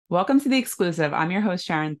Welcome to the exclusive. I'm your host,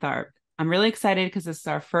 Sharon Tharp. I'm really excited because this is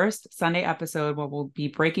our first Sunday episode where we'll be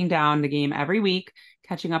breaking down the game every week,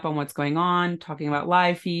 catching up on what's going on, talking about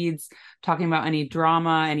live feeds, talking about any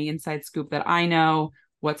drama, any inside scoop that I know,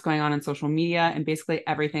 what's going on social media, and basically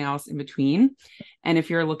everything else in between. And if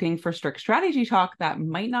you're looking for strict strategy talk, that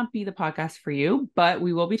might not be the podcast for you, but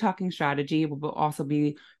we will be talking strategy. We'll also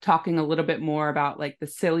be talking a little bit more about like the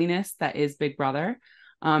silliness that is Big Brother.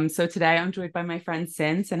 So today I'm joined by my friend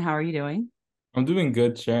Sin. Sin, how are you doing? I'm doing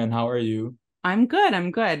good, Sharon. How are you? I'm good.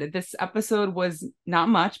 I'm good. This episode was not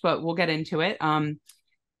much, but we'll get into it.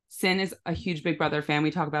 Sin is a huge Big Brother fan.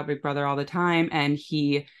 We talk about Big Brother all the time, and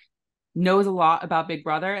he knows a lot about Big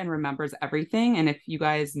Brother and remembers everything. And if you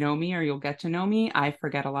guys know me or you'll get to know me, I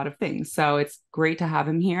forget a lot of things. So it's great to have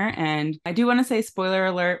him here. And I do want to say, spoiler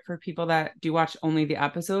alert for people that do watch only the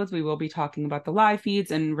episodes, we will be talking about the live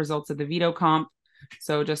feeds and results of the veto comp.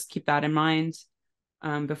 So just keep that in mind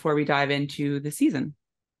before we dive into the season.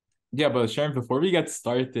 Yeah, but Sharon, before we get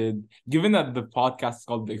started, given that the podcast is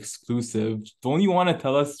called The Exclusive, don't you want to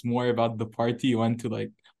tell us more about the party you went to,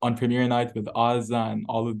 like on premiere night with Ozza and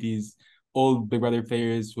all of these old Big Brother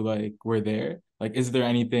players who like were there? Like, is there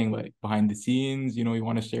anything like behind the scenes, you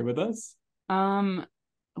want to share with us? Um,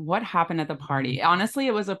 what happened at the party? Honestly,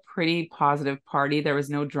 it was a pretty positive party. There was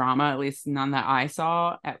no drama, at least none that I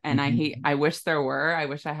saw. And Mhm. I wish there were. I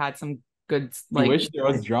wish I had some good You like wish there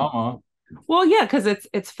was drama. well, yeah, because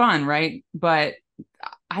it's fun, right? But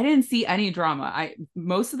I didn't see any drama. I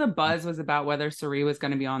most of the buzz was about whether Cirie was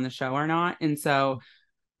going to be on the show or not. And so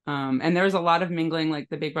and there was a lot of mingling, like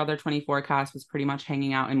the Big Brother 24 cast was pretty much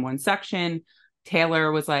hanging out in one section.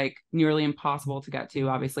 Taylor was like nearly impossible to get to.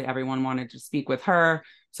 Obviously, everyone wanted to speak with her.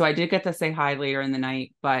 So I did get to say hi later in the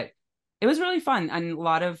night, but it was really fun. And a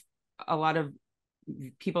lot of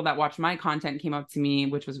people that watched my content came up to me,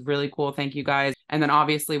 which was really cool. Thank you guys. And then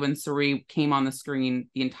obviously when Cirie came on the screen,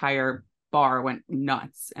 the entire bar went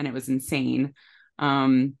nuts and it was insane.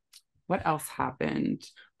 Um, what else happened?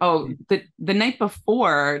 Oh, the night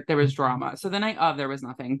before there was drama. So the night of there was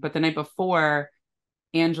nothing, but the night before,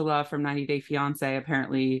 Angela from 90 Day Fiance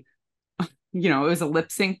apparently, it was a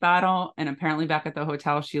lip sync battle, and apparently back at the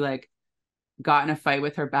hotel she like got in a fight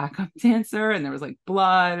with her backup dancer, and there was like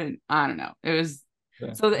blood, and I don't know. It was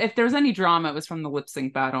Yeah. so if there was any drama, it was from the lip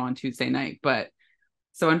sync battle on Tuesday night. But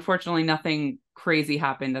so unfortunately, nothing crazy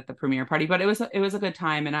happened at the premiere party, but it was a good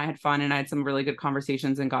time, and I had fun, and I had some really good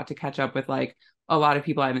conversations, and got to catch up with like a lot of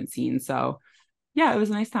people I haven't seen. So yeah, it was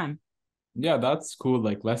a nice time. Yeah, that's cool.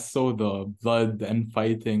 Like less so the blood and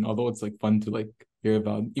fighting, although it's like fun to like hear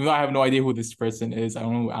about. Even though I have no idea who this person is. I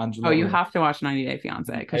don't know who Oh, Angela you or have to watch 90 Day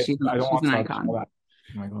Fiance because I, she's I don't she's want an to watch all icon. that.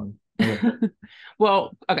 Oh my God. Okay.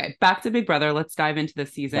 Well, okay, back to Big Brother. Let's dive into the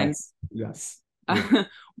season. Yes. Yes.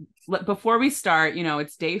 Good. Before we start,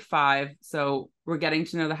 it's day 5, so we're getting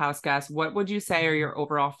to know the house guests. What would you say are your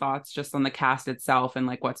overall thoughts just on the cast itself and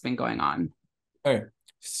like what's been going on? Okay.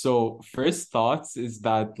 So first thoughts is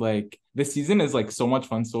that like the season is like so much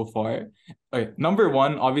fun so far. Okay. Number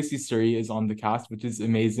one, obviously Suri is on the cast, which is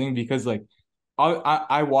amazing because like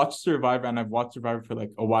I watched Survivor and I've watched Survivor for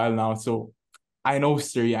like a while now. So I know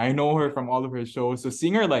Suri. I know her from all of her shows. So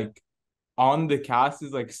seeing her like on the cast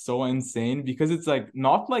is like so insane because it's like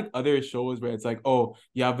not like other shows where it's like, oh,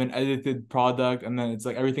 you have an edited product and then it's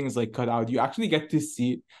like everything is like cut out. You actually get to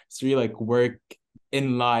see Sri like work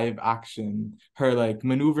in live action, her like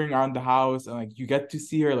maneuvering around the house, and like you get to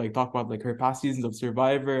see her like talk about like her past seasons of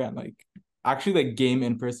Survivor and like actually like game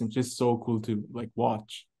in person, just so cool to like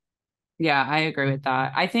watch. Yeah, I agree with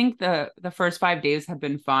that. I think the first 5 days have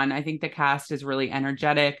been fun. I think the cast is really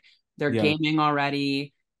energetic. They're Yeah. gaming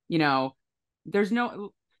already. You know, there's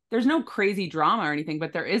no there's no crazy drama or anything,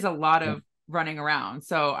 but there is a lot Yeah. of running around.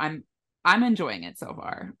 So I'm enjoying it so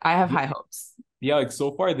far. I have high hopes. Yeah, like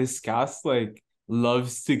so far this cast like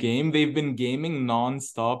loves to game. They've been gaming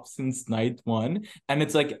nonstop since night one. And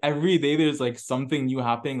it's like every day there's like something new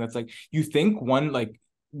happening that's like you think one like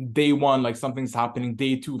day one, like something's happening,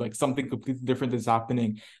 day two, like something completely different is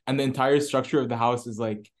happening. And the entire structure of the house is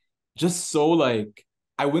like just so like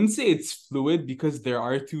I wouldn't say it's fluid because there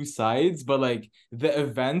are two sides, but like the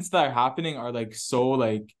events that are happening are like so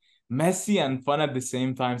like messy and fun at the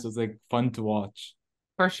same time. So it's like fun to watch.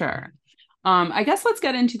 For sure. I guess let's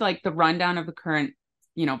get into like the rundown of the current,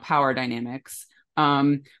 power dynamics.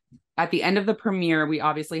 At the end of the premiere, we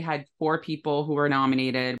obviously had 4 people who were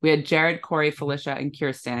nominated. We had Jared, Cory, Felicia, and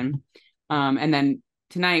Kirsten. And then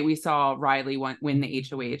tonight we saw Reilly win the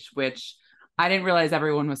HOH, which I didn't realize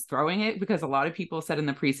everyone was throwing it because a lot of people said in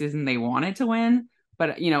the preseason they wanted to win.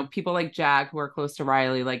 But people like Jack who are close to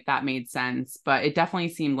Reilly, like that made sense. But it definitely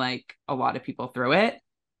seemed like a lot of people threw it.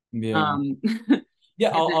 Yeah. Um, Yeah,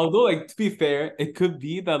 and then, although like to be fair, it could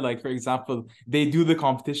be that like for example, they do the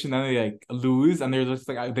competition and they like lose and they're just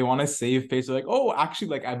like they want to save face. They're like, oh, actually,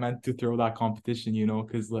 like I meant to throw that competition,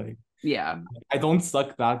 because like yeah, I don't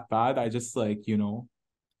suck that bad. I just like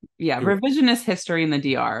yeah, threw it. revisionist history in the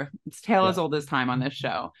DR. It's tale Yeah. as old as time on this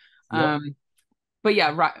show. Yep. But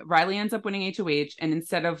yeah, Reilly ends up winning HOH, and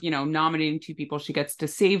instead of nominating two people, she gets to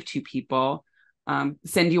save two people.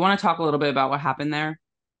 Sin, do you want to talk a little bit about what happened there?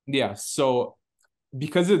 Yeah. So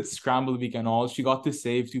because it's scrambled week and all, she got to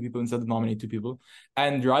save two people instead of nominate two people.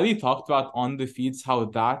 And Riley talked about on the feeds how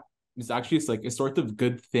that is actually like a sort of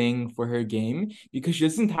good thing for her game because she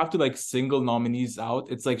doesn't have to like single nominees out.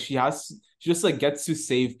 It's like she just like gets to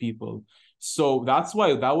save people. So that's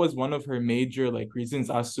why that was one of her major like reasons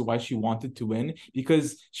as to why she wanted to win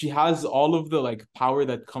because she has all of the like power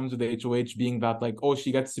that comes with the HOH being that like oh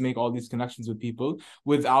she gets to make all these connections with people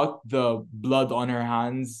without the blood on her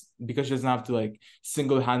hands because she doesn't have to like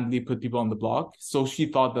single-handedly put people on the block. So she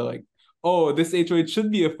thought that like, oh, this HOH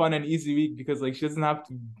should be a fun and easy week because like she doesn't have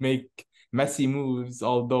to make messy moves.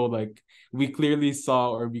 Although like we clearly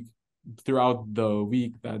saw or we throughout the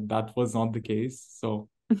week that that was not the case. So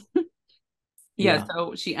Yeah, yeah,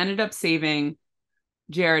 so she ended up saving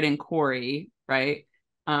Jared and Cory, right?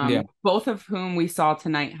 yeah, Both of whom we saw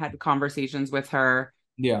tonight had conversations with her.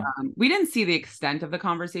 yeah, We didn't see the extent of the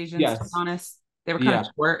conversations, to be yes, honest. They were kind of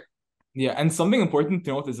yeah. short. Yeah, and something important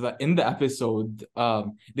to note is that in the episode,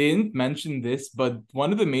 they didn't mention this, but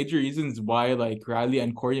one of the major reasons why like Riley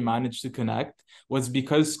and Cory managed to connect was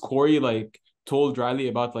because Cory like told Riley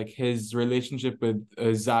about like his relationship with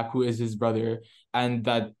Zach, who is his brother, and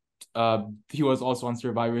that he was also on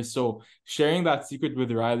Survivor. So sharing that secret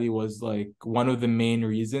with Riley was like one of the main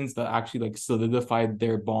reasons that actually like solidified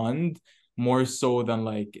their bond more so than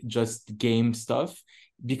like just game stuff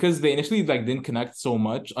because they initially like didn't connect so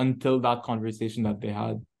much until that conversation that they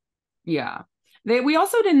had. Yeah. We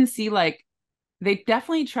also didn't see like they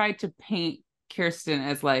definitely tried to paint Kirsten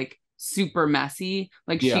as like super messy.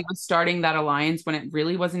 Like Yeah. she was starting that alliance when it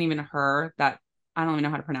really wasn't even her that I don't even know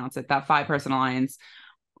how to pronounce it, that 5-person alliance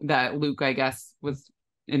that Luke, I guess, was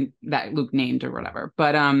in that Luke named or whatever.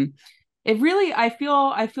 But it really I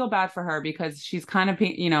feel bad for her because she's kind of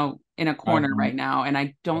in a corner right now, and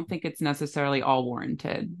I don't think it's necessarily all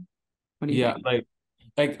warranted. What do you Yeah, think?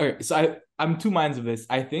 like okay, so I'm two minds of this.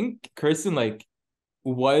 I think Kirsten like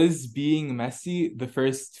was being messy the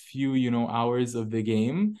first few, hours of the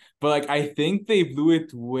game, but like I think they blew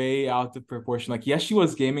it way out of proportion. Like, yes, she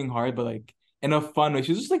was gaming hard, but like in a fun way.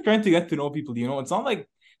 She was just like trying to get to know people. It's not like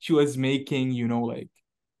she was making, like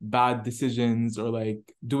bad decisions or like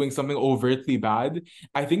doing something overtly bad.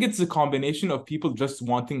 I think it's a combination of people just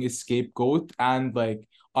wanting a scapegoat and like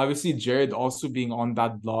obviously Jared also being on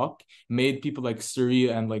that block made people like Cirie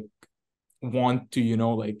and like want to,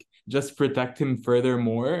 like just protect him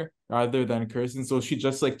furthermore rather than Kirsten. So she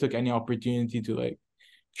just like took any opportunity to like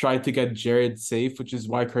try to get Jared safe, which is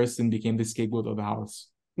why Kirsten became the scapegoat of the house.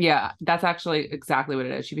 Yeah, that's actually exactly what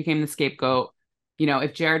it is. She became the scapegoat.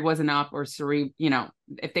 If Jared wasn't up or Cirie,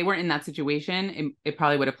 if they weren't in that situation, it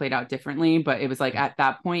probably would have played out differently. But it was like at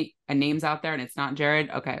that point, a name's out there and it's not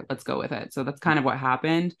Jared. Okay, let's go with it. So that's kind of what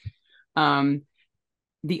happened. Um,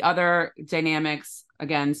 the other dynamics,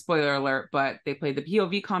 again, spoiler alert, but they played the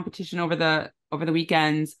POV competition over the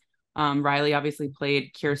weekends. Reilly obviously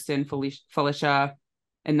played Kirsten, Felicia,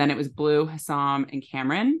 and then it was Blue, Hassam, and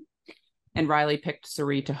Cameron. And Reilly picked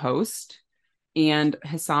Cirie to host, and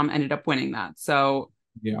Hassam ended up winning that. So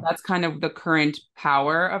Yeah. that's kind of the current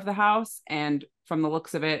power of the house. And from the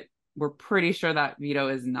looks of it, we're pretty sure that veto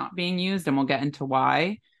is not being used, and we'll get into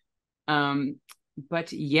why. Um,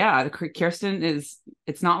 but yeah, Kirsten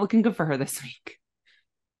it's not looking good for her this week.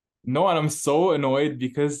 No, and I'm so annoyed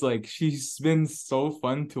because like she's been so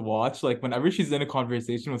fun to watch. Like whenever she's in a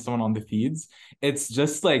conversation with someone on the feeds, it's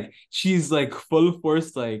just like she's like full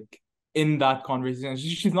force like in that conversation.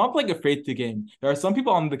 She's not like afraid to game. There are some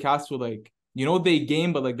people on the cast who like they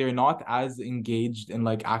game, but like they're not as engaged in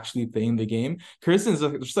like actually playing the game. Kirsten's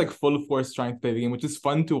like, just like full force trying to play the game, which is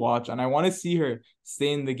fun to watch, and I want to see her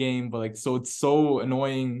stay in the game. But like, so it's so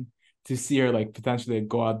annoying to see her like potentially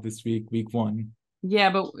go out this week one.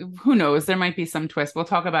 Yeah, but who knows? There might be some twist. We'll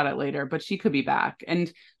talk about it later, but she could be back.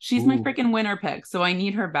 And she's my Ooh. freaking winner pick, so I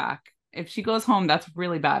need her back. If she goes home, that's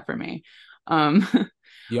really bad for me. Um,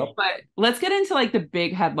 Yep. but let's get into like the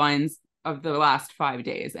big headlines of the last 5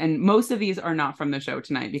 days. And most of these are not from the show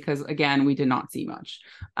tonight because again, we did not see much.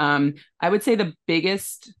 I would say the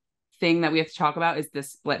biggest thing that we have to talk about is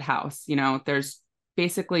this split house. There's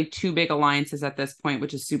basically two big alliances at this point,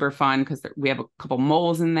 which is super fun because we have a couple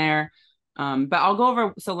moles in there. But I'll go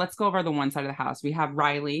over. So let's go over the one side of the house. We have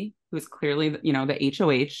Reilly, who's clearly, the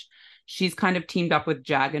HOH. She's kind of teamed up with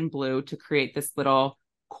Jag and Blue to create this little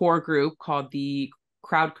core group called the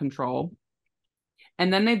Crowd Control.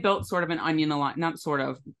 And then they built sort of an onion alliance, not sort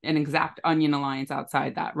of, an exact onion alliance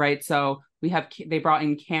outside that, right? So they brought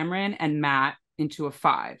in Cameron and Matt into a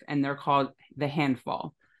 5, and they're called the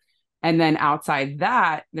Handful. And then outside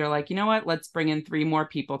that, they're like, you know what? Let's bring in 3 more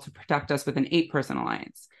people to protect us with an 8-person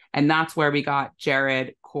alliance. And that's where we got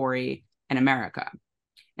Jared, Cory, and America.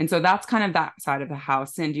 And so that's kind of that side of the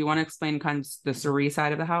house. And do you want to explain kind of the Cirie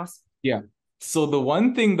side of the house? Yeah. So the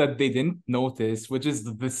one thing that they didn't notice, which is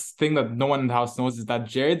this thing that no one in the house knows, is that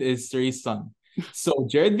Jared is Cirie's son. So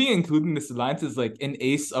Jared being included in this alliance is like an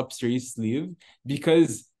ace up Cirie's sleeve,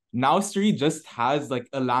 because now Cirie just has like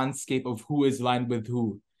a landscape of who is aligned with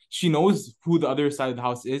who. She knows who the other side of the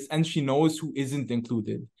house is, and she knows who isn't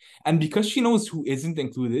included. And because she knows who isn't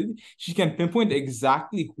included, she can pinpoint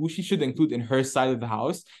exactly who she should include in her side of the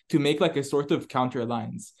house to make like a sort of counter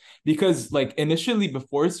alliance. Because like initially,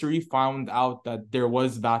 before Cirie found out that there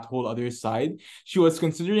was that whole other side, she was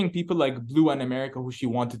considering people like Blue and America who she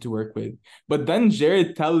wanted to work with. But then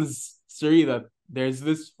Jared tells Cirie that there's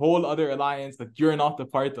this whole other alliance that you're not a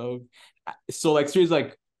part of. So like Cirie's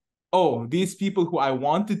like, oh, these people who I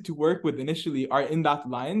wanted to work with initially are in that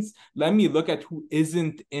alliance. Let me look at who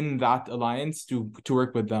isn't in that alliance to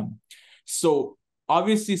work with them. So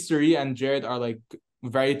obviously Cirie and Jared are like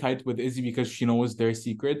very tight with Izzy because she knows their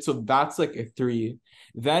secret. So that's like a 3.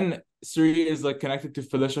 Then Cirie is like connected to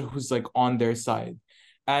Felicia, who's like on their side.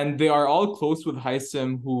 And they are all close with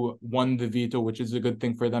Hisam, who won the veto, which is a good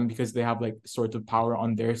thing for them because they have like sort of power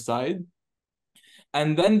on their side.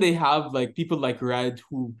 And then they have like people like Red,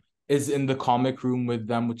 who is in the comic room with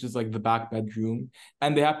them, which is like the back bedroom.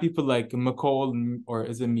 And they have people like Nicole, or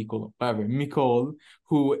is it Mikol? Whatever, Nicole,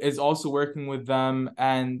 who is also working with them.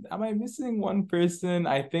 And am I missing one person?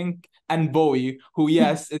 I think, and Bowie, who,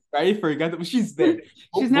 yes, it's very forgettable. She's there.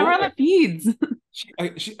 She's never on the feeds.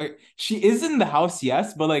 She is in the house,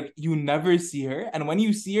 yes, but like you never see her. And when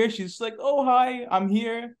you see her, she's just like, oh, hi, I'm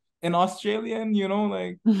here in Australian,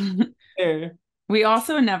 like there. We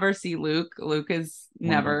also never see Luke. Luke is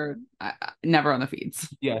never on the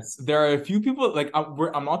feeds. Yes, there are a few people like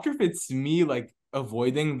I'm not sure if it's me like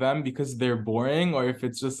avoiding them because they're boring, or if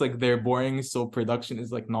it's just like they're boring, so production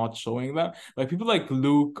is like not showing them. Like people like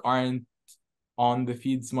Luke aren't on the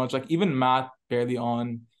feeds much. Like even Matt barely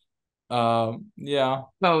on. Yeah,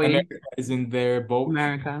 Bowie. America isn't there.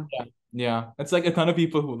 America. Yeah. It's like a ton of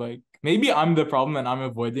people who like maybe I'm the problem and I'm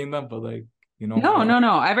avoiding them, but like.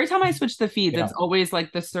 No. Every time I switch the feeds, it's always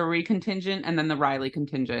like the Cirie contingent and then the Reilly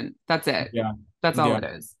contingent. That's it. Yeah. That's all it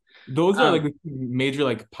is. Those are like the major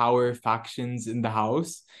like power factions in the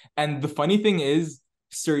house. And the funny thing is,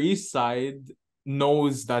 Cirie's side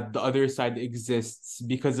knows that the other side exists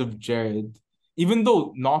because of Jared. Even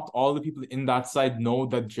though not all the people in that side know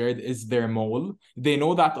that Jared is their mole, they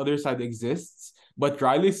know that other side exists. But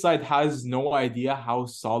Reilly's side has no idea how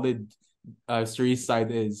solid Cirie's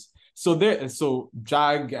side is. So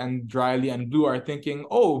Jag and Reilly and Blue are thinking,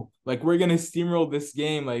 oh, like we're gonna steamroll this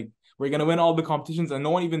game, like we're gonna win all the competitions, and no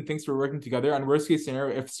one even thinks we're working together. And worst case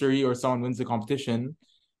scenario, if Cirie or someone wins the competition,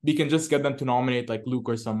 we can just get them to nominate like Luke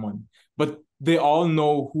or someone. But they all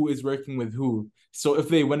know who is working with who. So if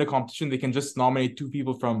they win a competition, they can just nominate 2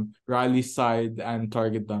 people from Reilly's side and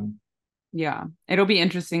target them. Yeah, it'll be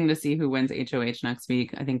interesting to see who wins HOH next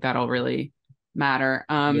week. I think that'll really matter.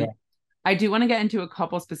 I do want to get into a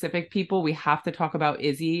couple specific people. We have to talk about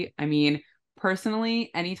Izzy. I mean,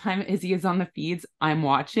 personally, anytime Izzy is on the feeds, I'm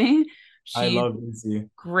watching. I love Izzy.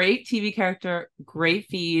 Great TV character, great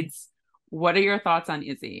feeds. What are your thoughts on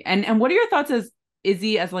Izzy? And what are your thoughts as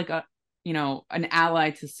Izzy as like a, an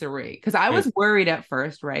ally to Cirie? Because I was worried at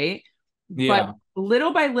first, right? Yeah. But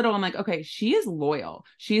little by little, I'm like, okay, she is loyal.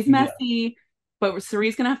 She's messy, but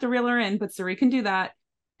Cirie's going to have to reel her in, but Cirie can do that.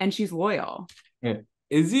 And she's loyal. Yeah.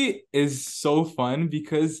 Izzy is so fun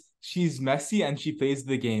because she's messy and she plays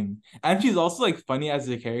the game. And she's also like funny as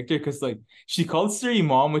a character because like she calls Cirie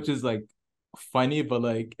mom, which is like funny, but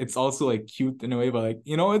like it's also like cute in a way. But like,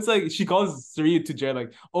 it's like she calls Cirie to Jared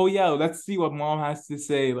like, oh yeah, let's see what mom has to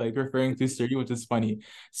say, like referring to Cirie, which is funny.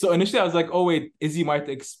 So initially I was like, oh wait, Izzy might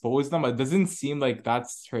expose them, but it doesn't seem like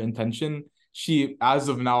that's her intention. She, as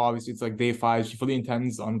of now, obviously it's like day 5. She fully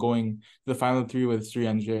intends on going to the final 3 with Cirie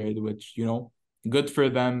and Jared, which, good for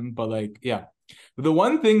them, but like, yeah. The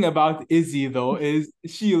one thing about Izzy though is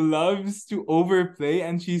she loves to overplay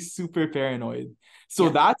and she's super paranoid. So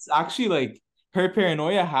that's actually like her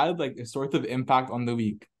paranoia had like a sort of impact on the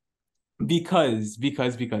week. Because.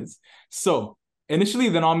 So initially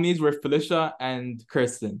the nominees were Felicia and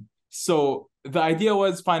Kirsten. So the idea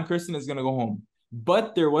was fine, Kirsten is gonna go home.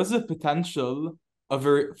 But there was a potential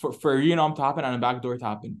for a renom to happen and a backdoor to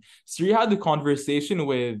happen. So we had a conversation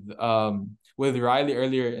with Reilly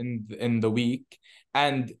earlier in the week.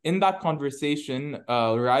 And in that conversation,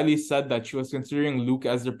 Reilly said that she was considering Luke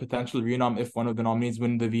as their potential renom if one of the nominees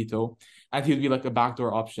win the veto, and he'd be like a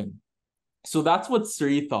backdoor option. So that's what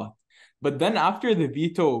Cirie thought. But then after the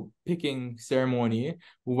veto picking ceremony,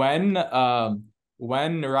 when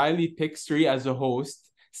Reilly picks Cirie as a host,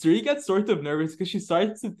 Cirie gets sort of nervous because she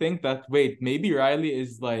starts to think that wait, maybe Reilly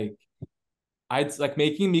is like it's like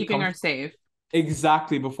making me Keeping her comfortable safe.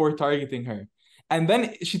 exactly before targeting her. And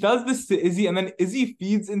then she tells this to Izzy, and then Izzy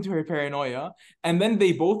feeds into her paranoia. And then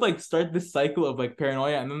they both like start this cycle of like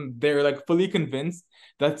paranoia, and then they're like fully convinced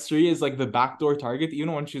that Sri is like the backdoor target,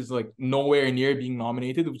 even when she's like nowhere near being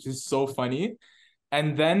nominated, which is so funny.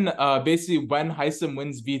 And then basically when Heisem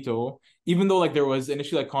wins veto, even though like there was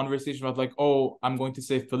initially like conversation about like, oh, I'm going to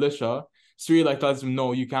say Felicia, Sri like tells him,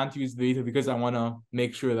 no, you can't use the veto because I want to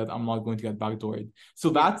make sure that I'm not going to get backdoored. So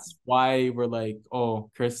Yeah. that's why we're like, oh,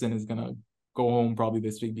 Kirsten is gonna go home probably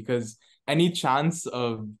this week because any chance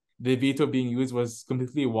of the veto being used was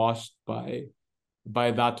completely washed by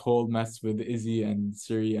that whole mess with Izzy and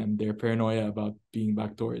Cirie and their paranoia about being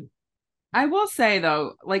backdoored. I will say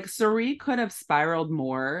though, like Cirie could have spiraled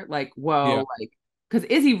more, like, Yeah, whoa, like because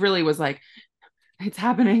Izzy really was like, it's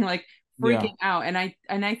happening, like yeah, freaking out. And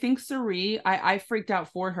I think Cirie, I freaked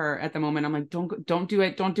out for her at the moment. I'm like, don't do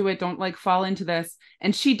it, don't do it, don't like fall into this.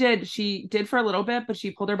 And she did for a little bit, but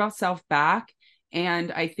she pulled herself back.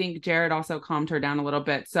 And I think Jared also calmed her down a little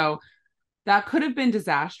bit. So that could have been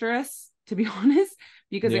disastrous, to be honest,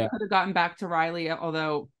 because it yeah. could have gotten back to Reilly,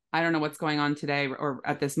 although I don't know what's going on today or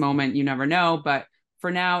at this moment, you never know. But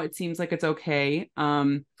for now, it seems like it's okay.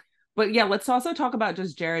 But yeah, let's also talk about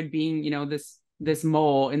just Jared being, this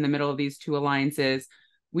mole in the middle of these two alliances.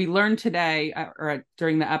 We learned today or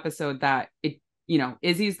during the episode that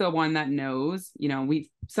Izzy's the one that knows.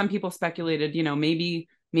 Some people speculated,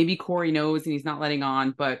 maybe Cory knows and he's not letting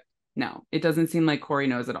on, but no, it doesn't seem like Cory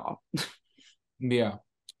knows at all. Yeah.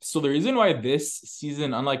 So the reason why this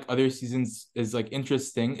season, unlike other seasons, is like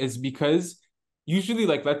interesting is because usually,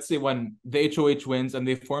 like, let's say when the HOH wins and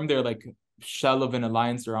they form their like shell of an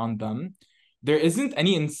alliance around them, there isn't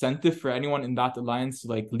any incentive for anyone in that alliance to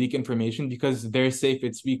like leak information because they're safe.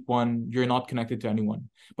 It's week one, you're not connected to anyone.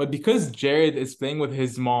 But because Jared is playing with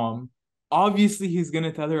his mom, obviously he's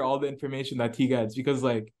gonna tell her all the information that he gets because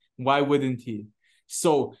like, why wouldn't he?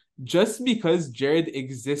 So just because Jared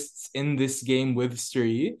exists in this game with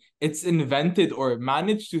Cirie, it's invented or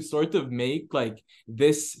managed to sort of make like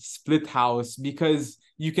this split house because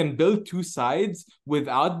you can build two sides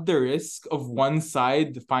without the risk of one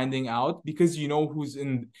side finding out because you know who's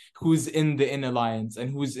in the in alliance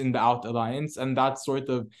and who's in the out alliance, and that sort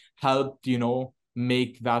of helped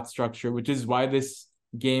make that structure, which is why this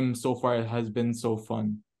game so far has been so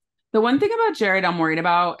fun. The one thing about Jared I'm worried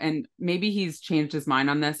about, and maybe he's changed his mind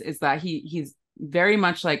on this, is that he's very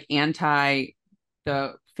much like anti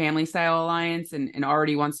the family style alliance and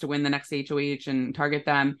already wants to win the next HOH and target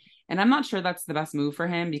them. And I'm not sure that's the best move for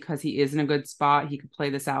him because he is in a good spot. He could play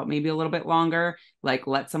this out maybe a little bit longer, like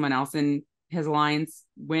let someone else in his alliance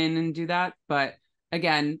win and do that. But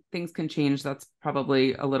again, things can change. That's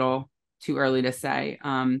probably a little too early to say.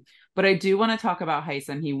 But I do want to talk about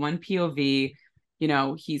Heisem. He won POV.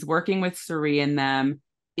 He's working with Cirie and them.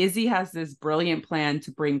 Izzy has this brilliant plan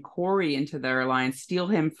to bring Cory into their alliance, steal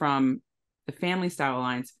him from the family style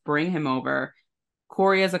alliance, bring him over.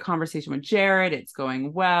 Cory has a conversation with Jared. It's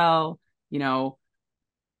going well.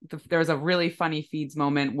 There's a really funny feeds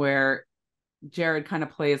moment where Jared kind of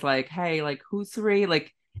plays like, hey, like, who's Cirie?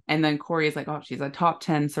 Like, and then Cory is like, oh, she's a top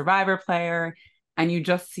 10 survivor player. And you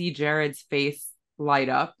just see Jared's face light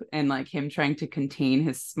up and like him trying to contain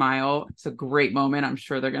his smile. It's a great moment. I'm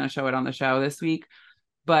sure they're going to show it on the show this week.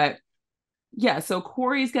 But yeah, so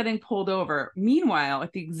Cory's getting pulled over. Meanwhile,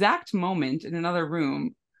 at the exact moment in another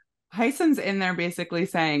room, Heisen's in there basically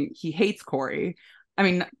saying he hates Cory. I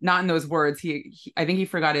mean, not in those words. I think he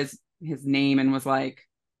forgot his name and was like,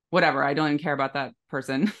 whatever, I don't even care about that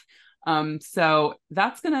person. So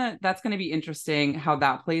that's gonna be interesting how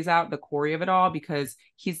that plays out, the Cory of it all, because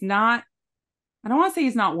he's not, I don't want to say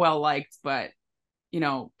he's not well liked, but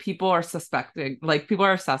people are suspecting, like people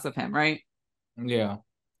are obsessed with him, right? Yeah.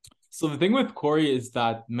 So the thing with Cory is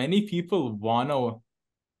that many people wanna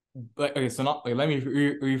like okay, so not like let me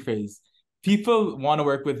rephrase. People want to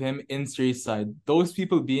work with him in Stray's side. Those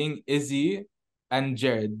people being Izzy and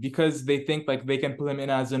Jared because they think like they can pull him in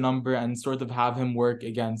as a number and sort of have him work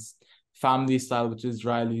against family style, which is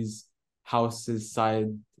Reilly's house's side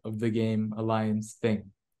of the game alliance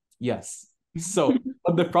thing. Yes. So,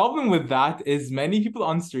 but the problem with that is many people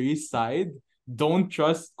on Cirie's side don't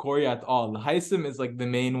trust Cory at all. Hisam is like the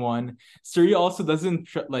main one. Cirie also doesn't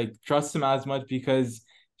trust him as much because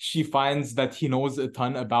she finds that he knows a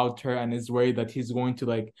ton about her and is worried that he's going to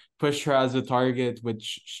like push her as a target,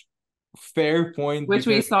 which fair point Which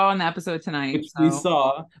we because saw in the episode tonight. which we So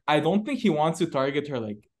saw. I don't think he wants to target her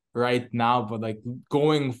like right now, but like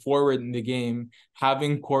going forward in the game,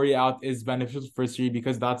 having Cory out is beneficial for Cirie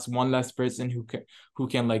because that's one less person who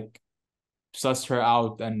can like suss her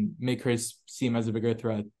out and make her seem as a bigger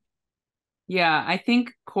threat. yeah, I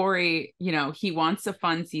think Cory, he wants a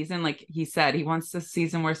fun season. Like he said, he wants a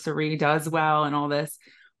season where Cirie does well and all this.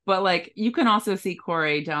 But like you can also see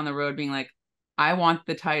Cory down the road being like, I want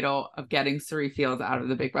the title of getting Cirie Fields out of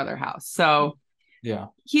the Big Brother house. So Yeah.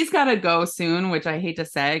 he's got to go soon, which I hate to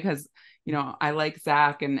say because, I like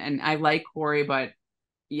Zach and I like Cory, but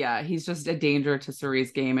yeah, he's just a danger to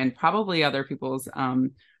Cirie's game and probably other people's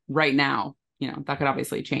right now. That could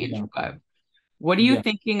obviously change. Yeah. But what are you Yeah.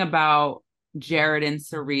 thinking about Jared and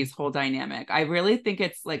Cirie's whole dynamic? I really think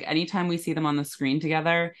it's like anytime we see them on the screen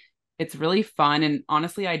together, it's really fun. And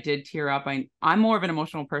honestly, I did tear up. I'm more of an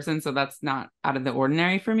emotional person, so that's not out of the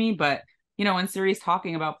ordinary for me. But when Cirie's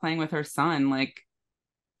talking about playing with her son, like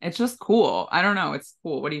it's just cool. I don't know. It's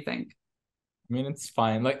cool. What do you think? I mean, it's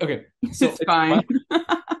fine. Like, okay, so It's it's fun. fine.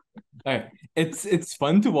 Okay. It's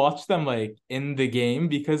fun to watch them like in the game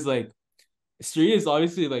because like Cirie is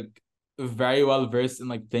obviously like very well versed in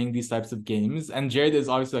like playing these types of games, and Jared is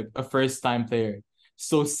obviously like a first time player.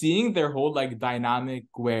 So seeing their whole like dynamic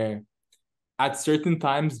where at certain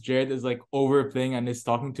times Jared is like overplaying and is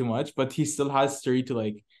talking too much, but he still has Cirie to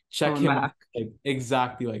like check Pulling him up, back. like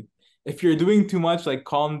exactly like if you're doing too much, like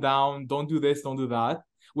calm down, don't do this, don't do that,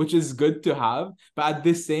 which is good to have. But at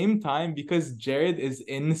the same time, because Jared is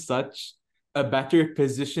in such a better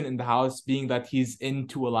position in the house, being that he's in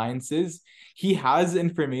two alliances, he has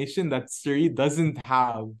information that Cirie doesn't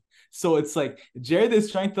have. So it's like Jared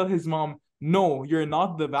is trying to tell his mom, no, you're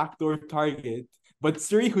not the backdoor target. But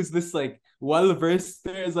Cirie, who's this like well versed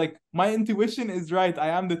there, is like, my intuition is right. I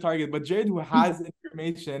am the target. But Jared, who has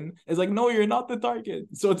information, is like, no, you're not the target.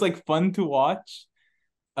 So it's like fun to watch.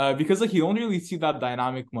 Because like you don't really see that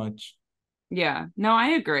dynamic much. Yeah, no, I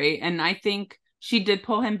agree. And I think she did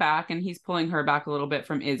pull him back and he's pulling her back a little bit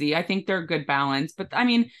from Izzy. I think they're a good balance, but I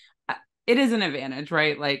mean, it is an advantage,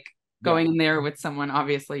 right? Like Yeah. going in there with someone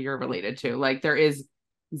obviously you're related to. Like there is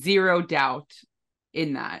zero doubt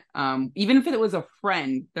in that. Even if it was a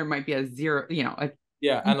friend, there might be a zero, a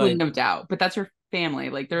Yeah. And like inkling of doubt, but that's your family.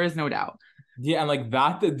 Like there is no doubt. yeah, and like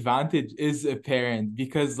that advantage is apparent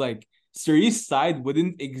because like Cirie's side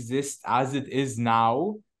wouldn't exist as it is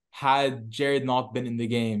now had Jared not been in the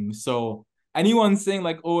game. So anyone saying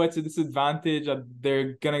like, oh, it's a disadvantage that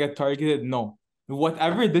they're gonna get targeted, no.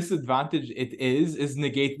 Whatever disadvantage it is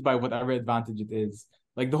negated by whatever advantage it is.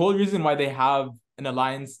 Like the whole reason why they have an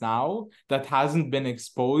alliance now that hasn't been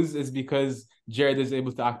exposed is because Jared is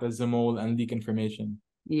able to act as a mole and leak information.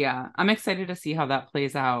 Yeah, I'm excited to see how that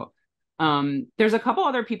plays out. There's a couple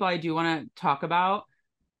other people I do want to talk about.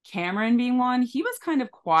 Cameron being one. He was kind of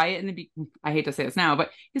quiet in I hate to say this now, but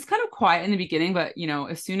he's kind of quiet in the beginning. But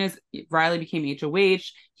as soon as Reilly became HOH,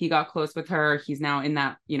 he got close with her. He's now in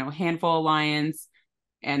that handful alliance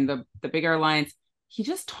and the bigger alliance. He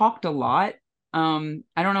just talked a lot. I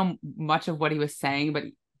don't know much of what he was saying, but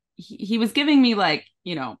he was giving me like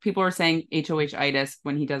people were saying HOH itis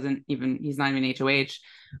when he's not even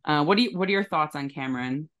HOH. What are your thoughts on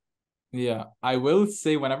Cameron? Yeah, I will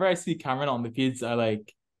say whenever I see Cameron on the feeds, I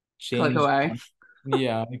like Click change. away.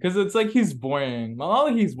 Yeah, because it's like he's boring. Well, not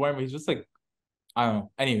like he's boring, but he's just like I don't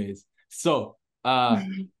know. Anyways, so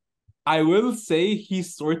I will say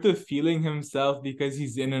he's sort of feeling himself because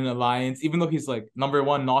he's in an alliance, even though he's like number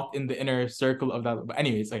one, not in the inner circle of that. But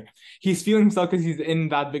anyways, like he's feeling himself because he's in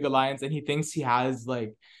that big alliance and he thinks he has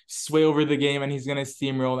like sway over the game and he's gonna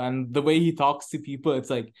steamroll. And the way he talks to people, it's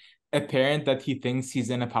like apparent that he thinks he's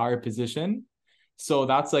in a power position. So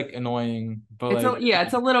that's like annoying. But like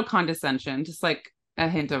It's a little condescension, just like a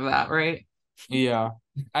hint of that, right? yeah.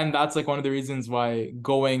 And that's like one of the reasons why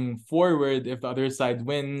going forward, if the other side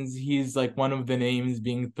wins, he's like one of the names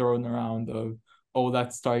being thrown around of, oh,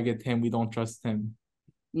 let's target him. We don't trust him.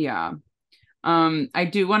 Yeah. I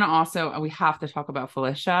do want to also we have to talk about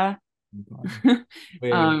Felicia. Oh God.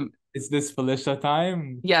 Wait, um, is this Felicia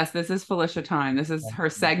time? yes, this is Felicia time. This is her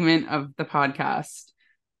segment of the podcast.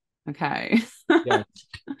 Okay. Yeah.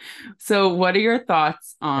 So what are your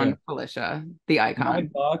thoughts Okay. on Felicia, the My icon?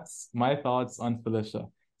 thoughts, my thoughts on Felicia.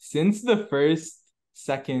 since the first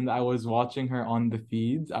second I was watching her on the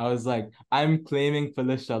feeds, I was like, I'm claiming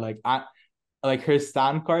Felicia. Like her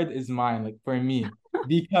stand card is mine, like for me.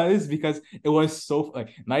 Because it was so like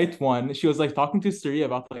night one, she was like talking to Cirie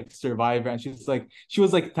about like Survivor, and she was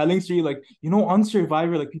like telling Cirie like, you know, on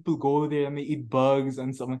Survivor, like people go there and they eat bugs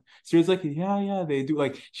and something. Cirie's like, yeah, they do.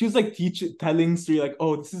 Like she was like telling Cirie like,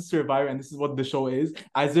 oh, this is Survivor and this is what the show is,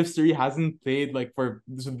 as if Cirie hasn't played like for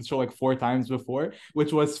the show like 4 times before,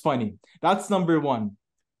 which was funny. That's number one.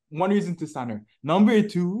 One reason to stand her. Number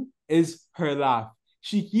two is her laugh.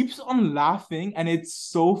 She keeps on laughing, and it's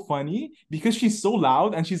so funny because she's so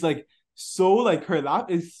loud and she's like so like her laugh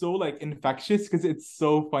is so like infectious because it's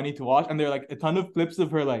so funny to watch. And there are like a ton of clips of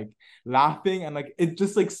her like laughing, and like it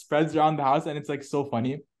just like spreads around the house and it's like so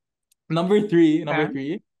funny. Number Okay.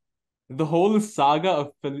 three, the whole saga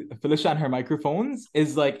of Felicia and her microphones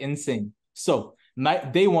is like insane. So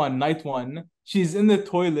night one, she's in the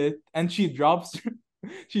toilet and she drops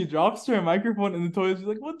her microphone in the toilet. She's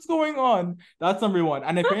like, "What's going on?" That's number one.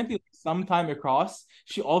 And apparently, like, sometime across,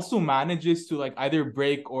 she also manages to like either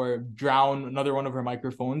break or drown another one of her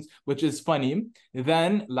microphones, which is funny.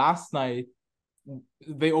 Then last night,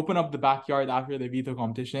 they open up the backyard after the veto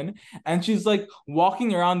competition, and she's like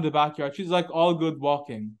walking around the backyard. She's like all good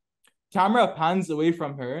walking. Camera pans away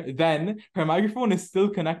from her. Then her microphone is still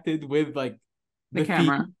connected with like The the feed.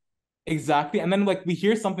 camera. Exactly. And then like we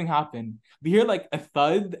hear something happen. We hear like a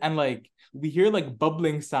thud and like we hear like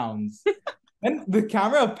bubbling sounds. Then the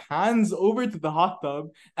camera pans over to the hot tub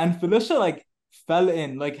and Felicia like fell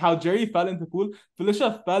in. Like how Jerry fell into the pool,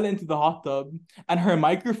 Felicia fell into the hot tub and her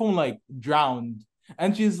microphone like drowned.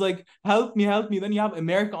 And she's like, help me, help me. Then you have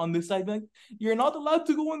America on this side, like, you're not allowed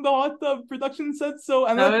to go in the hot tub. Production said so.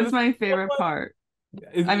 And That then was Felicia, my favorite part.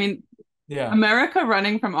 I mean, yeah. America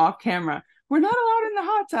running from off camera. We're not allowed in the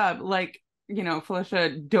hot tub. Like,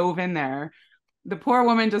 Felicia dove in there. The poor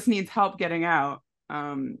woman just needs help getting out.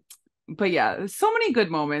 But yeah, so many good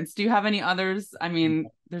moments. Do you have any others? I mean, She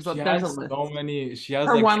there's a has list. so many. She has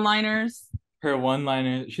Her like one-liners. her one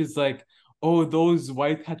liner. She's like, "Oh, those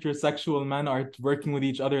white heterosexual men are working with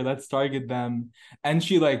each other. Let's target them." And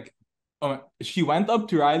she went up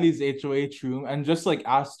to Reilly's HOH room and just like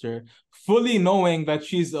asked her, fully knowing that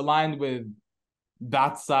she's aligned with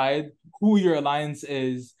that side, who your alliance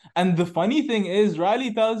is. And the funny thing is,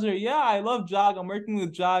 Reilly tells her, "Yeah, I love Jag. I'm working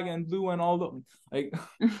with Jag and Blue and all the like."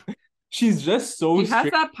 She's just so She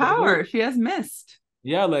has that straightforward. power. She has missed.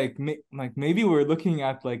 Yeah, like maybe we're looking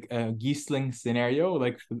at like a Giesling scenario,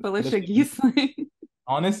 like Felicia Felicia. Giesling.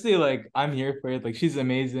 Honestly, like I'm here for it. Like she's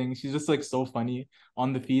amazing. She's just like so funny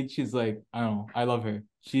on the feed. She's like, I don't know, I love her.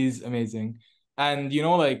 She's amazing. And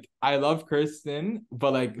like I love Kirsten,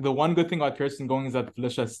 but like the one good thing about Kirsten going is that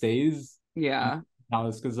Felicia stays in Yeah. the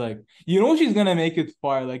house because like she's gonna make it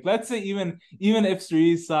far. Like let's say even if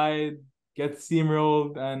Sri's side gets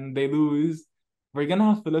steamrolled and they lose, we're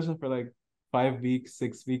gonna have Felicia for like 5 weeks,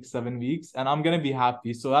 6 weeks, 7 weeks, and I'm gonna be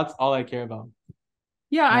happy. So that's all I care about.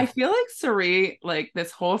 Yeah, I Nothing. feel like Cirie, like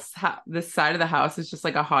this side of the house is just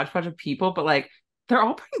like a hodgepodge of people, but like they're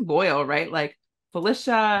all pretty loyal, right? Like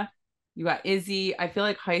Felicia, you got Izzy. I feel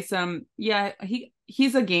like Heisem, yeah,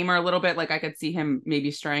 he's a gamer a little bit. Like I could see him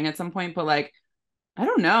maybe straying at some point, but like I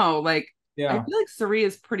don't know. Like I Yeah. feel like Cirie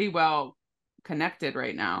is pretty well connected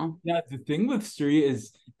right now. Yeah, the thing with Suri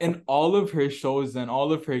is in all of her shows and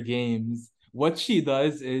all of her games, what she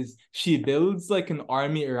does is she builds like an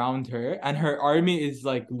army around her, and her army is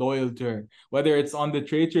like loyal to her. Whether it's on the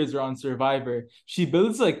Traitors or on Survivor, she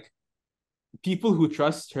builds like people who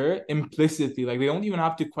trust her implicitly. Like they don't even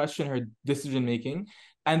have to question her decision making,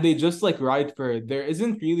 and they just like ride for her. There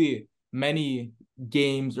isn't really many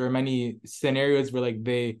games or many scenarios where like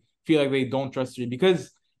they feel like they don't trust her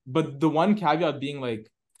because. But the one caveat being like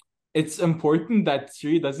it's important that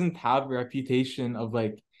Siri doesn't have a reputation of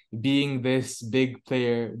like being this big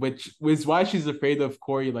player, which was why she's afraid of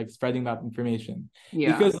Cory like spreading that information.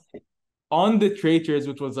 Yeah. Because on the Traitors,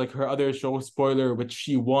 which was like her other show, spoiler, which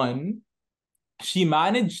she won, she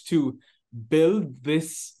managed to build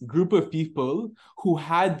this group of people who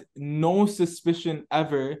had no suspicion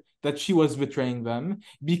ever that she was betraying them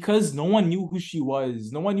because no one knew who she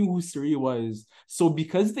was. No one knew who Siri was. So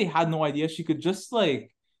because they had no idea, she could just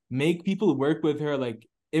like make people work with her like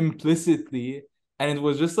implicitly. And it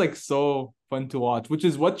was just like so fun to watch, which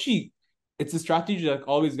is it's a strategy that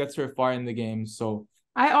always gets her far in the game. So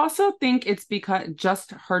I also think it's because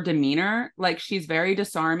just her demeanor, like she's very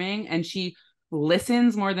disarming and she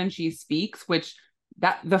listens more than she speaks, which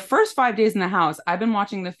that the first 5 days in the house, I've been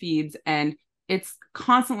watching the feeds and it's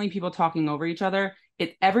constantly people talking over each other.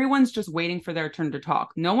 everyone's just waiting for their turn to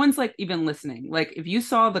talk. No one's like even listening. Like if you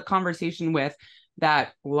saw the conversation with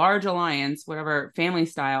that large alliance, whatever family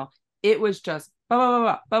style, it was just blah, blah,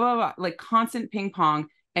 blah, blah, blah, blah, like constant ping pong,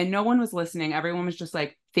 and no one was listening. Everyone was just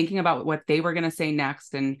like thinking about what they were going to say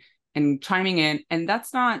next and chiming in. And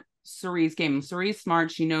that's not Cirie's game. Cirie's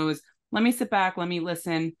smart. She knows, let me sit back, let me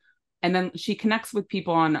listen. And then she connects with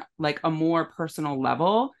people on like a more personal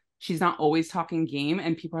level. She's not always talking game,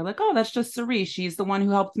 and people are like, oh, that's just Cirie. She's the one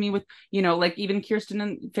who helped me with, like even Kirsten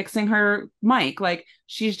and fixing her mic. Like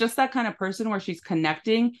she's just that kind of person where she's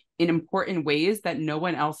connecting in important ways that no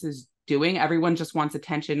one else is doing. Everyone just wants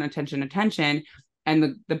attention, attention, attention.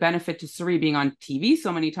 And the benefit to Cirie being on TV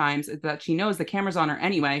so many times is that she knows the camera's on her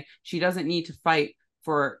anyway. She doesn't need to fight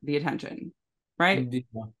for the attention, right?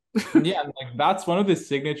 Yeah, like that's one of the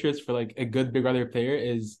signatures for like a good Big Brother player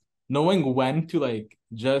is knowing when to like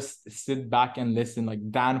just sit back and listen.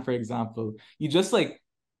 Like Dan, for example, you just like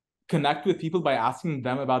connect with people by asking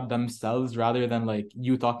them about themselves rather than like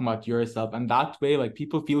you talking about yourself. And that way, like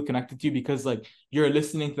people feel connected to you because like you're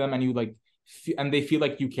listening to them and you like and they feel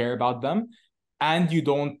like you care about them, and you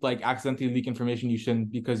don't like accidentally leak information you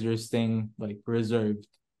shouldn't because you're staying like reserved.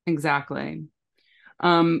 Exactly.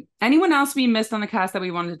 Anyone else we missed on the cast that we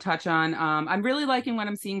wanted to touch on? I'm really liking what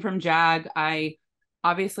I'm seeing from Jag. I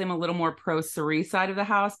obviously am a little more pro Cirie side of the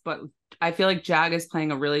house, but I feel like Jag is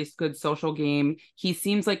playing a really good social game. He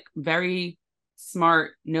seems like very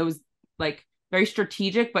smart, knows like very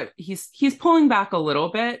strategic, but he's pulling back a little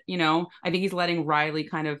bit. I think he's letting Reilly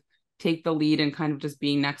kind of take the lead and kind of just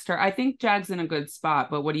being next to her. I think Jag's in a good spot,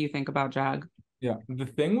 but what do you think about Jag? Yeah, the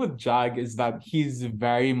thing with Jag is that he's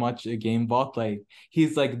very much a game bot. Like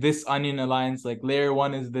he's like this onion alliance, like layer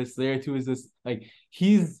one is this, layer two is this. Like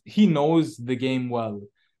he knows the game well.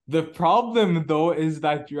 The problem though is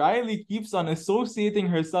that Reilly keeps on associating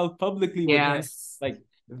herself publicly with him. Yes. Like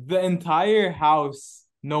the entire house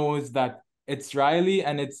knows that it's Reilly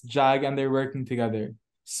and it's Jag and they're working together.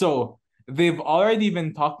 So they've already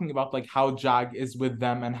been talking about like how Jag is with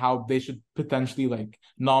them and how they should potentially like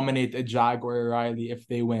nominate a Jag or a Reilly if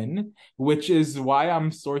they win, which is why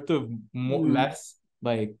I'm sort of less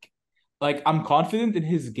like I'm confident in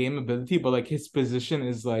his game ability, but like his position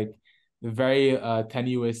is like very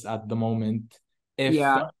tenuous at the moment. If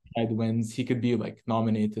Yeah. Ed wins, he could be like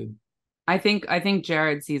nominated. I think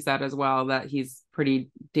Jared sees that as well, that he's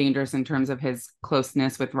pretty dangerous in terms of his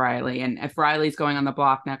closeness with Reilly. And if Reilly's going on the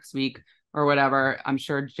block next week or whatever, I'm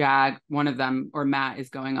sure Jag, one of them, or Matt is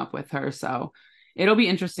going up with her. So it'll be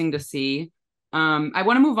interesting to see. I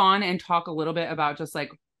want to move on and talk a little bit about just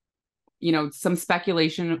like, some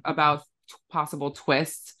speculation about possible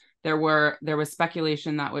twists. There was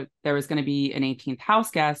speculation that there was going to be an 18th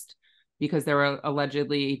house guest because there were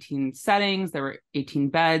allegedly 18 settings, there were 18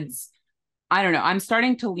 beds. I don't know. I'm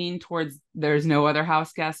starting to lean towards there's no other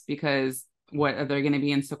house guest because what are they going to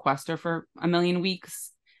be in sequester for a million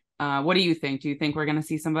weeks? What do you think? Do you think we're going to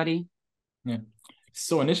see somebody? Yeah.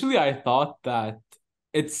 So initially I thought that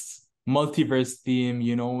it's multiverse theme,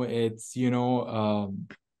 it's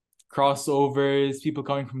crossovers, people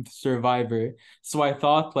coming from Survivor. So I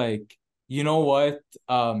thought like, you know what?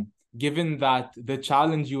 Given that the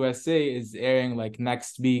Challenge USA is airing like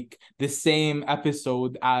next week, the same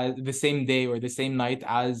episode as the same day or the same night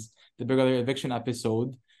as the Big Brother eviction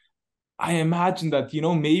episode, I imagine that,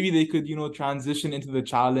 maybe they could, transition into the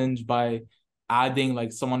challenge by adding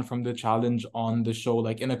like someone from the challenge on the show,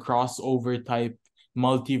 like in a crossover type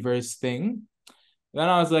multiverse thing. Then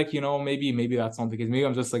I was like, maybe that's not the case. Maybe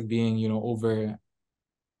I'm just like being, over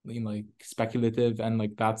like speculative and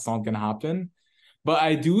like that's not gonna happen. But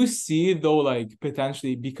I do see though, like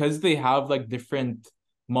potentially because they have like different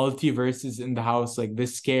multiverses in the house, like the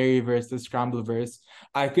scary verse, the scramble verse.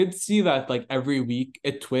 I could see that like every week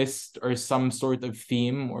a twist or some sort of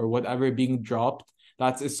theme or whatever being dropped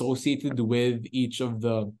that's associated with each of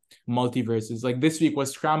the multiverses. Like this week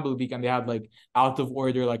was Scramble Week and they had like out of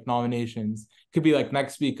order like nominations. Could be like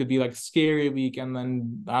next week, could be like Scary Week, and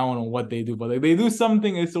then I don't know what they do, but like they do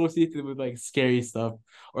something associated with like scary stuff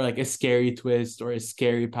or like a scary twist or a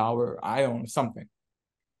scary power. I don't know, something.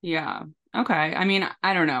 Yeah. Okay. I mean,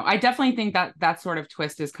 I don't know. I definitely think that that sort of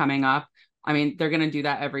twist is coming up. I mean, they're going to do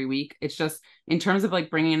that every week. It's just in terms of like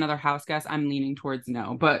bringing another house guest, I'm leaning towards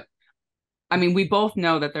no. But I mean, we both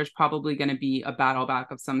know that there's probably going to be a battle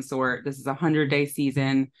back of some sort. This is a 100-day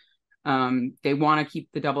season. They want to keep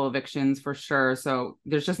the double evictions for sure. So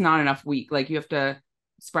there's just not enough week. Like you have to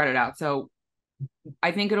spread it out. So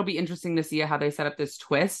I think it'll be interesting to see how they set up this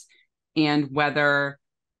twist and whether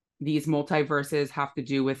these multiverses have to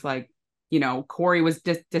do with like, Cory was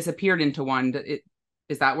disappeared into one.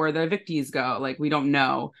 is that where the evictees go? Like, we don't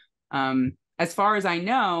know. As far as I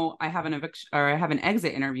know, I have an eviction or I have an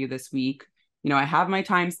exit interview this week. I have my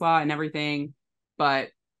time slot and everything, but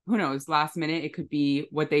who knows? Last minute, it could be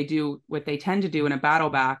what they do. What they tend to do in a battle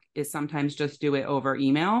back is sometimes just do it over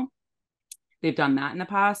email. They've done that in the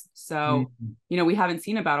past. So, Mm. we haven't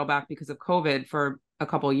seen a battle back because of COVID for a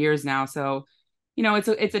couple of years now. So,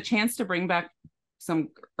 it's a chance to bring back some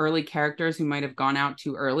early characters who might have gone out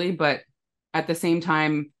too early, but at the same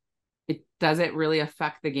time, does it really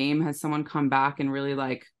affect the game? Has someone come back and really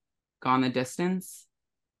like gone the distance?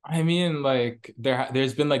 I mean, like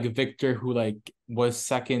there's been like Victor who like was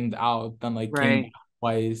second out, then like came back Right.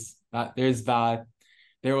 twice. That.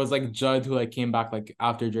 There was like Judd who like came back like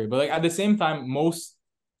after Jerry. But like at the same time, most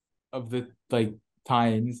of the like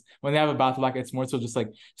times when they have a battle back, it's more so just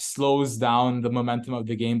like slows down the momentum of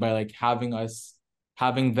the game by like having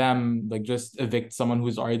them like just evict someone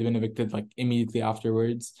who's already been evicted like immediately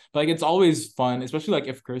afterwards. But like it's always fun, especially like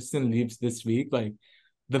if Kirsten leaves this week, like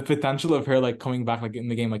the potential of her like coming back like in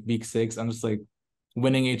the game like week 6 and just like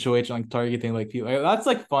winning HOH and like targeting like people like, that's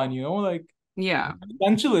like fun, like Yeah. the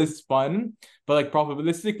potential is fun, but like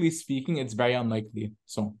probabilistically speaking, it's very unlikely.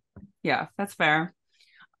 So Yeah, that's fair.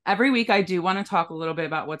 Every week I do want to talk a little bit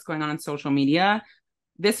about what's going on social media.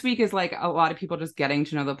 This week is like a lot of people just getting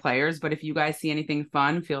to know the players, but if you guys see anything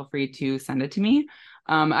fun, feel free to send it to me.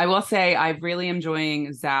 I will say I'm really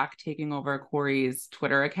enjoying Zach taking over Cory's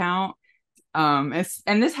Twitter account. And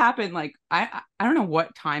this happened like I don't know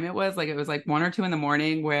what time it was. Like it was like 1 or 2 in the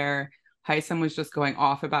morning where Heisem was just going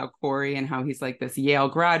off about Cory and how he's like this Yale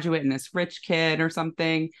graduate and this rich kid or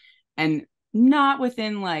something. And not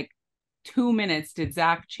within like 2 minutes did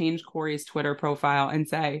Zach change Cory's Twitter profile and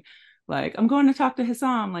say, like, I'm going to talk to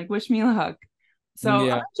Hassam, like, wish me luck. So I'm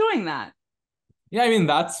yeah. enjoying that. Yeah, I mean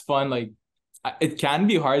that's fun. Like it can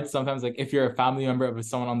be hard sometimes, like if you're a family member of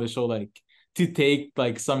someone on the show, like to take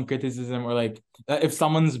like some criticism or like if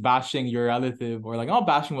someone's bashing your relative or like not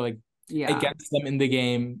bashing but like Yeah. against them in the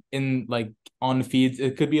game in like on feeds,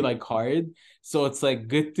 it could be like hard. So it's like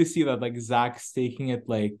good to see that like Zach's taking it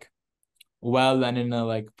like well and in a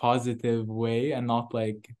like positive way and not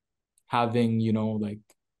like having, like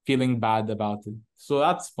feeling bad about it. So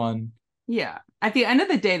that's fun. Yeah. At the end of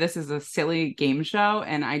the day, this is a silly game show,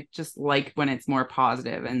 and I just like when it's more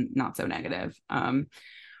positive and not so negative.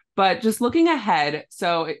 But just looking ahead,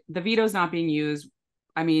 so the veto's not being used.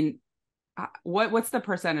 I mean, what's the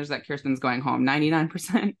percentage that Kirsten's going home?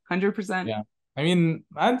 99%, 100%? Yeah. I mean,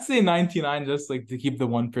 I'd say 99 just like to keep the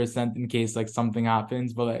 1% in case like something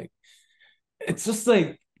happens, but like it's just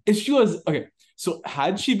like if she was okay. So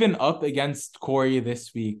had she been up against Cory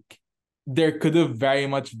this week, there could have very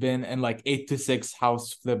much been an like 8-6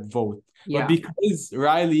 house flip vote. But Yeah. because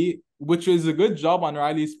Reilly, which is a good job on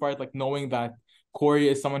Reilly's part, like knowing that Cory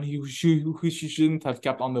is someone who she shouldn't have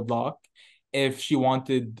kept on the block if she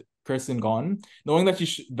wanted Kirsten gone. Knowing that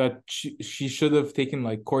she should have taken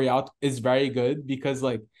like Cory out is very good because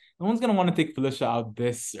like no one's gonna want to take Felicia out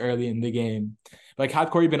this early in the game. Like had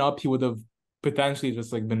Cory been up, he would have potentially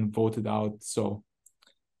just like been voted out. So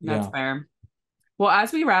That's yeah. fair. Well,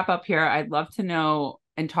 as we wrap up here, I'd love to know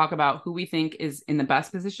and talk about who we think is in the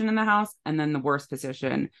best position in the house and then the worst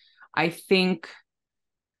position. I think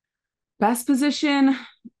best position,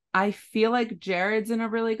 I feel like Jared's in a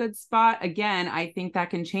really good spot. Again, I think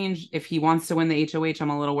that can change if he wants to win the HOH.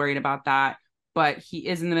 I'm a little worried about that, but he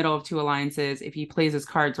is in the middle of 2 alliances. If he plays his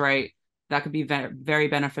cards right, that could be very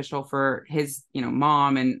beneficial for his,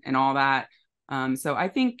 mom and all that. So I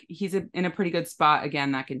think he's in a pretty good spot.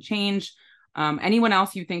 Again, that can change. Anyone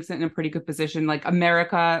else you think's in a pretty good position, like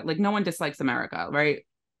America, like no one dislikes America, right?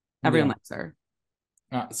 Everyone Yeah. likes her.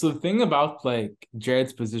 So the thing about like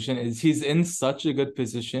Jared's position is he's in such a good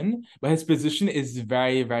position, but his position is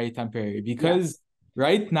very, very temporary Yes. because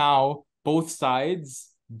right now both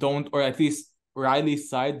sides don't, or at least Reilly's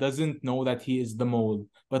side doesn't know that he is the mole.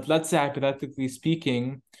 But let's say hypothetically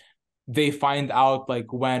speaking, they find out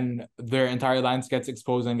like when their entire alliance gets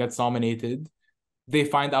exposed and gets nominated, they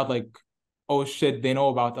find out like, oh shit, they know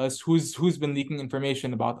about us. Who's been leaking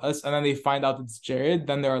information about us? And then they find out it's Jared.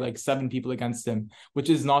 Then there are like 7 people against him, which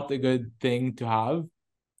is not a good thing to have.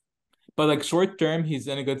 But like short term, he's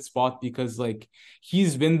in a good spot because like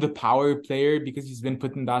he's been the power player because he's been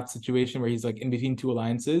put in that situation where he's like in between 2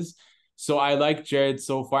 alliances. So I like Jared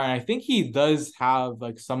so far, and I think he does have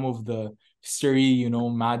like some of the Cirie,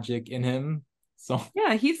 magic in him. So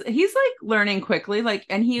Yeah, he's like learning quickly, like,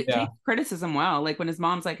 and he yeah, takes criticism well. Like when his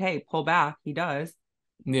mom's like, "Hey, pull back," he does.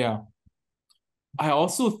 yeah. I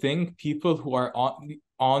also think people who are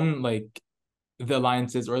on like the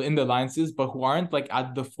alliances or in the alliances, but who aren't like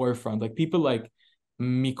at the forefront, like people like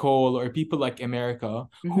Nicole or people like America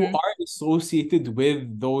who Hmm. are associated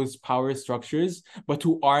with those power structures, but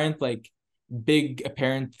who aren't like big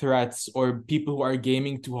apparent threats or people who are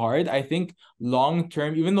gaming too hard. I think long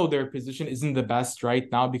term, even though their position isn't the best right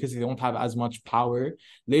now because they don't have as much power,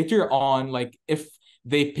 later on, like if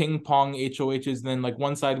they ping pong HOHs, then like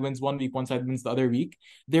one side wins one week, one side wins the other week,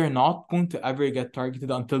 they're not going to ever get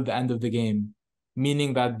targeted until the end of the game,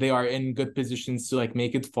 meaning that they are in good positions to like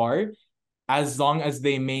make it far as long as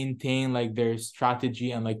they maintain like their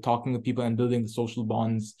strategy and like talking with people and building the social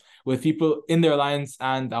bonds with people in their alliance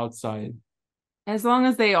and outside. As long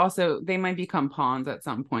as they might become pawns at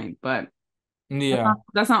some point, but Yeah.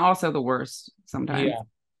 that's not also the worst sometimes.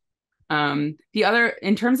 Yeah. The other,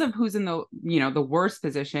 in terms of who's in the, the worst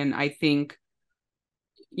position, I think,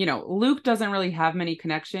 Luke doesn't really have many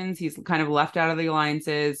connections. He's kind of left out of the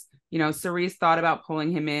alliances. Cerie's thought about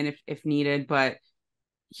pulling him in if needed, but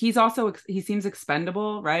he seems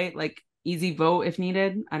expendable, right? Like easy vote if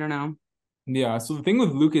needed. I don't know. Yeah. So the thing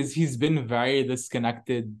with Luke is he's been very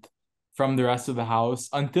disconnected from the rest of the house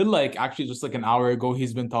until like actually just like an hour ago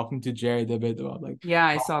he's been talking to Jared a bit about like Yeah,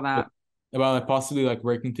 I saw that. about like possibly like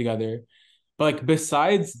working together. But like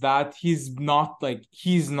besides that, he's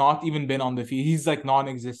not even been on the field. He's like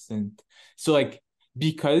non-existent. So like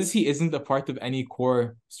because he isn't a part of any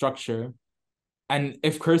core structure, and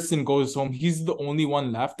if Kirsten goes home, he's the only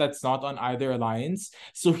one left that's not on either alliance.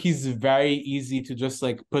 So he's very easy to just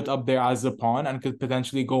like put up there as a pawn and could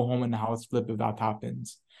potentially go home in a house flip if that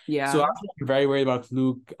happens. So Yeah. that's why I'm very worried about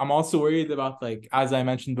Luke. I'm also worried about like, as I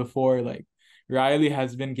mentioned before, like Reilly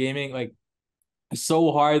has been gaming like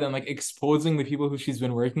so hard and like exposing the people who she's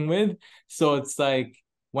been working with. So it's like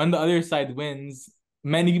when the other side wins,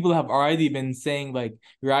 many people have already been saying like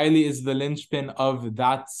Reilly is the linchpin of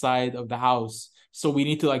that side of the house. So we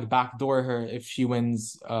need to like backdoor her if she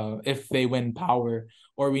wins, if they win power,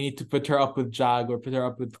 or we need to put her up with Jag or put her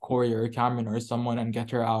up with Cory or Cameron or someone and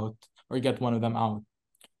get her out or get one of them out.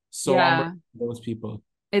 So I'm worried Yeah. about those people.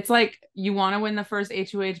 It's like you want to win the first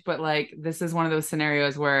HOH, but like this is one of those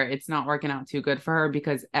scenarios where it's not working out too good for her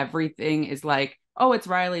because everything is like, oh, it's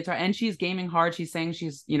Reilly. And she's gaming hard. She's saying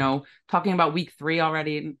she's, talking about week 3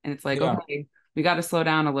 already. And it's like, Yeah. okay, we got to slow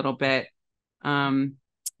down a little bit. Um,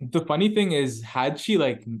 The funny thing is, had she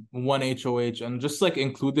like won HOH and just like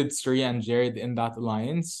included Cirie and Jared in that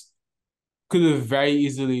alliance, could have very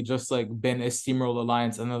easily just like been a steamroll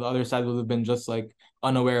alliance, and the other side would have been just like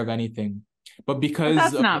unaware of anything. But but because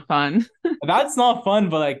that's not fun. that's not fun,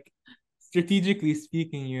 but like strategically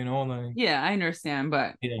speaking, like Yeah, I understand,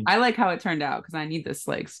 but yeah, I like how it turned out because I need this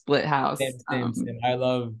like split house. same. I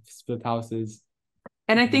love split houses.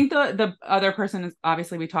 And I think the other person is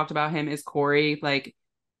obviously we talked about him is Cory. Like,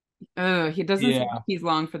 he doesn't seem like Yeah, he's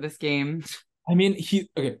long for this game. I mean he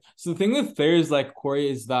okay. So the thing with players like Cory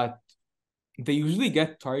is that they usually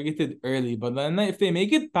get targeted early, but then if they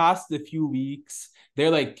make it past a few weeks,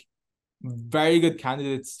 they're like very good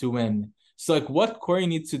candidates to win. So like what Cory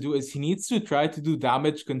needs to do is he needs to try to do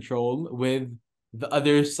damage control with the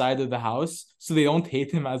other side of the house so they don't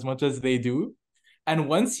hate him as much as they do. And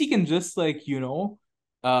once he can just like,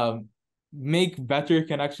 um make better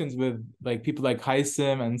connections with like people like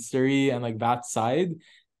Hysem and Suri and like that side,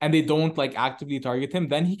 and they don't like actively target him,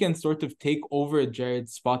 then he can sort of take over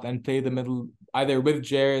Jared's spot and play the middle either with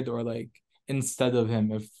Jared or like instead of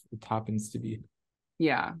him if it happens to be.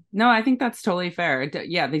 Yeah. No, I think that's totally fair.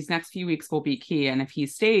 Yeah, these next few weeks will be key. And if he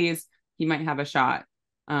stays, he might have a shot.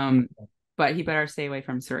 Mm, But he better stay away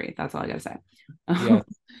from Suri. That's all I gotta say. yes,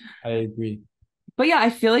 I agree. But yeah, I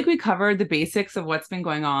feel like we covered the basics of what's been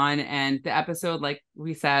going on. And the episode, like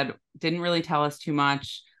we said, didn't really tell us too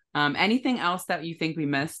much. Anything else that you think we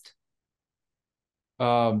missed?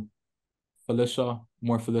 Um, Felicia,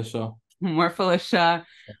 more Felicia. More Felicia.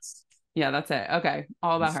 Yes, Yeah, that's it. Okay.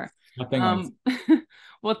 All about yes. her. Nothing else.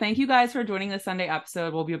 Well, thank you guys for joining the Sunday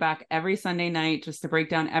episode. We'll be back every Sunday night just to break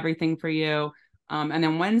down everything for you. And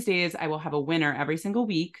then Wednesdays, I will have a winner every single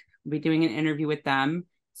week. We'll be doing an interview with them.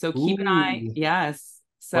 So keep an eye. Ooh, Yes.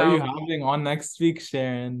 what are So, you having on next week,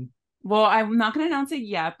 Sharon? well, I'm not going to announce it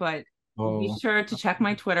yet, but be Oh, sure to check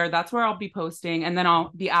my Twitter. That's where I'll be posting. And then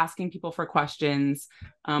I'll be asking people for questions.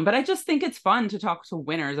 But I just think it's fun to talk to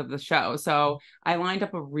winners of the show. So I lined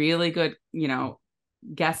up a really good,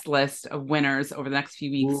 guest list of winners over the next few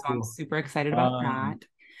weeks. So I'm ooh, super excited about fun.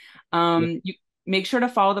 that. Yeah, You make sure to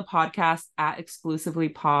follow the podcast at exclusively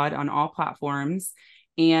pod on all platforms.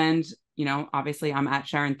 And, obviously I'm at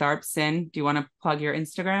Sharon Tharp. Sin, do you want to plug your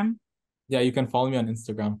Instagram? yeah, you can follow me on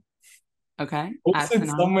Instagram. Okay. At Posted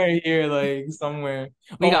Sinan. somewhere here, like somewhere.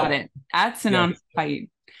 We got Oh, it. At yes, Sinan Fight.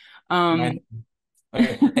 mine. Um,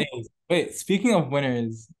 Okay. Anyways, Wait, speaking of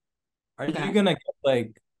winners, are you Okay. gonna get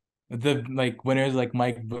like the like winners like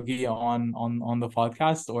Mike Boogie on the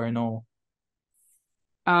podcast or no?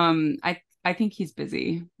 I think he's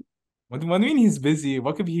busy. What do you mean he's busy?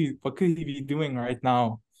 What could he be doing right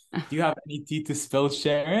now? Do you have any tea to spill,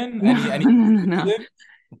 Sharon? No, Any no, no, no, exclusive?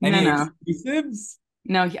 no, Any no, exclusives?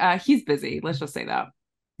 no. He's busy. Let's just say that.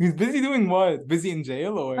 He's busy doing what? Busy in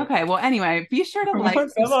jail or Okay. Well, anyway, be sure to come like, on,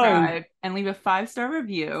 tell us. subscribe, and leave a 5-star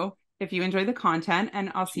review if you enjoy the content.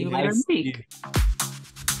 And I'll see She you later in has the week. tea.